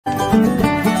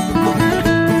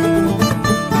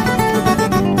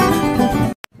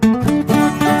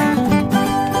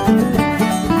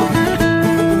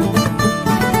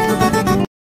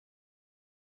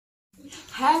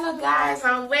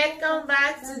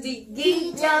the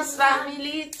Gideon's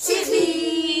Family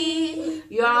TV.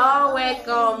 You're all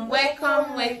welcome,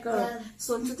 welcome, welcome.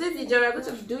 So in today's video, we're going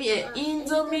to be doing an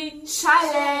Indomie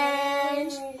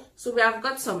challenge. So we have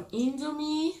got some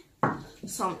Indomie,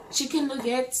 some chicken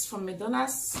nuggets from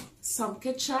McDonald's, some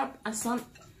ketchup, and some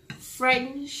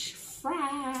French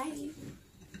fries.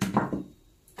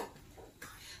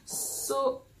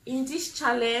 So in this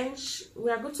challenge, we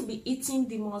are going to be eating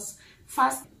the most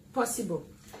fast possible.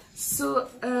 So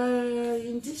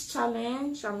in this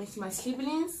challenge, I'm with my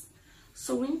siblings.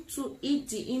 So we need to eat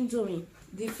the Indomie.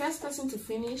 The first person to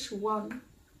finish won.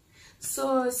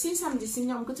 So since I'm the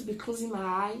senior, I'm going to be closing my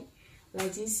eye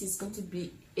like this. Is going to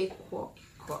be equal.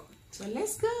 So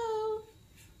let's go.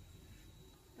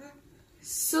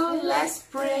 So let's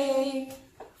pray.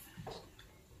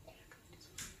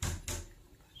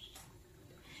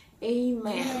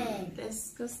 Amen.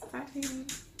 Let's go starting.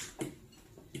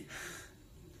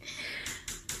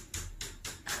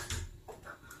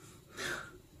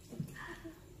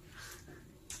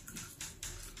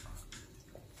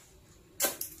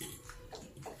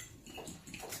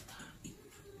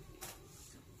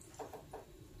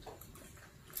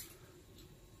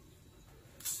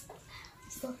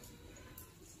 Stop.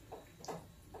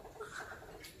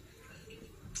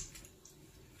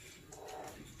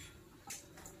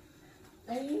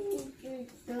 I didn't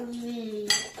tell me.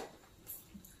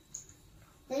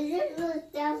 They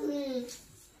didn't tell me.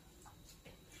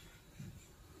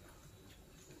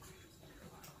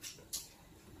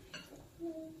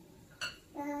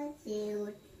 That's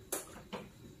cute.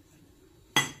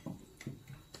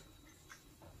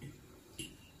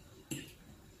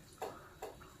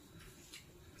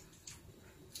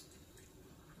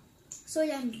 So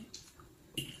yummy.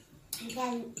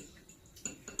 Again.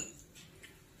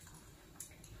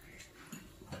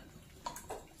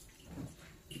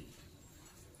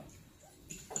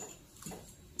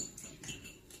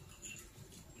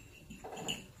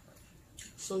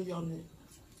 So yummy.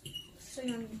 So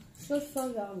yummy. So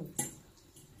yummy.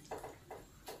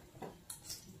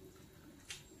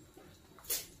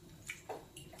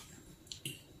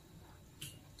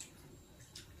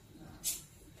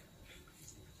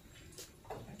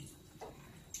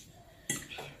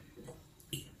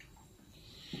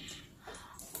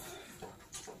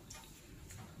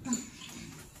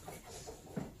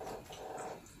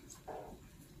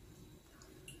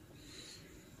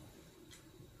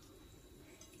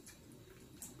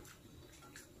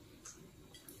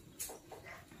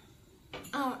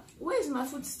 Where is my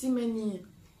food still menu?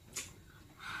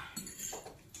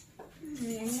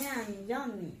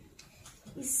 Yummy.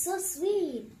 It's so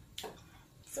sweet.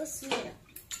 So sweet.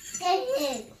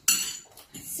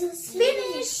 So sweet.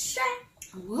 Finish.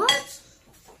 What?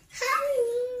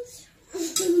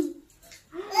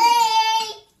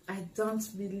 I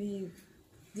don't believe.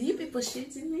 Do you people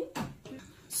shitting me?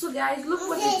 So guys, look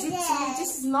what they did to me.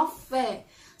 This is not fair.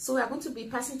 So we are going to be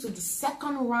passing to the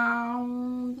second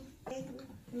round.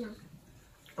 No.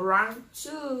 Round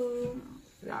 2.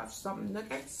 We have some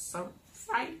nuggets, some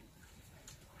fried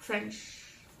French.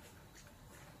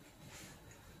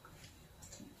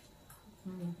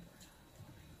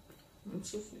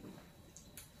 It's so sweet.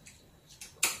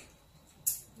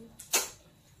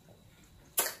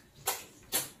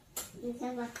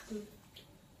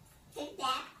 Take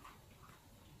that.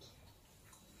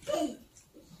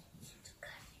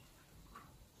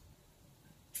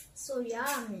 So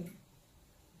yummy.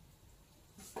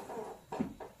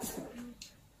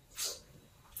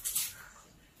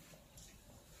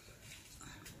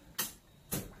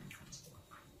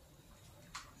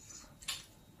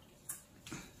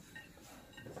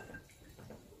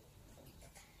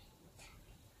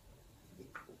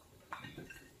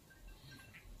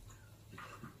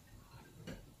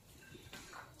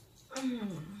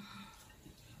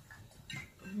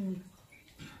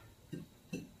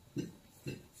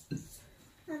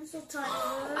 I'm so tired.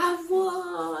 I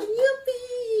won!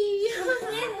 Yippee!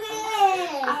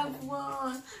 I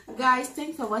won! Guys,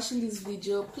 thanks for watching this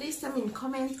video. Please tell me in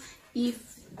comments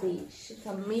if they shit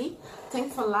on me.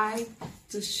 Thanks for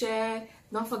to share.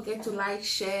 Don't forget to like,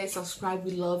 share, subscribe.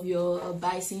 We love you.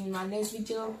 Bye. See you in my next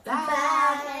video. Bye.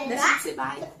 Bye. Let's say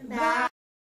bye. Bye.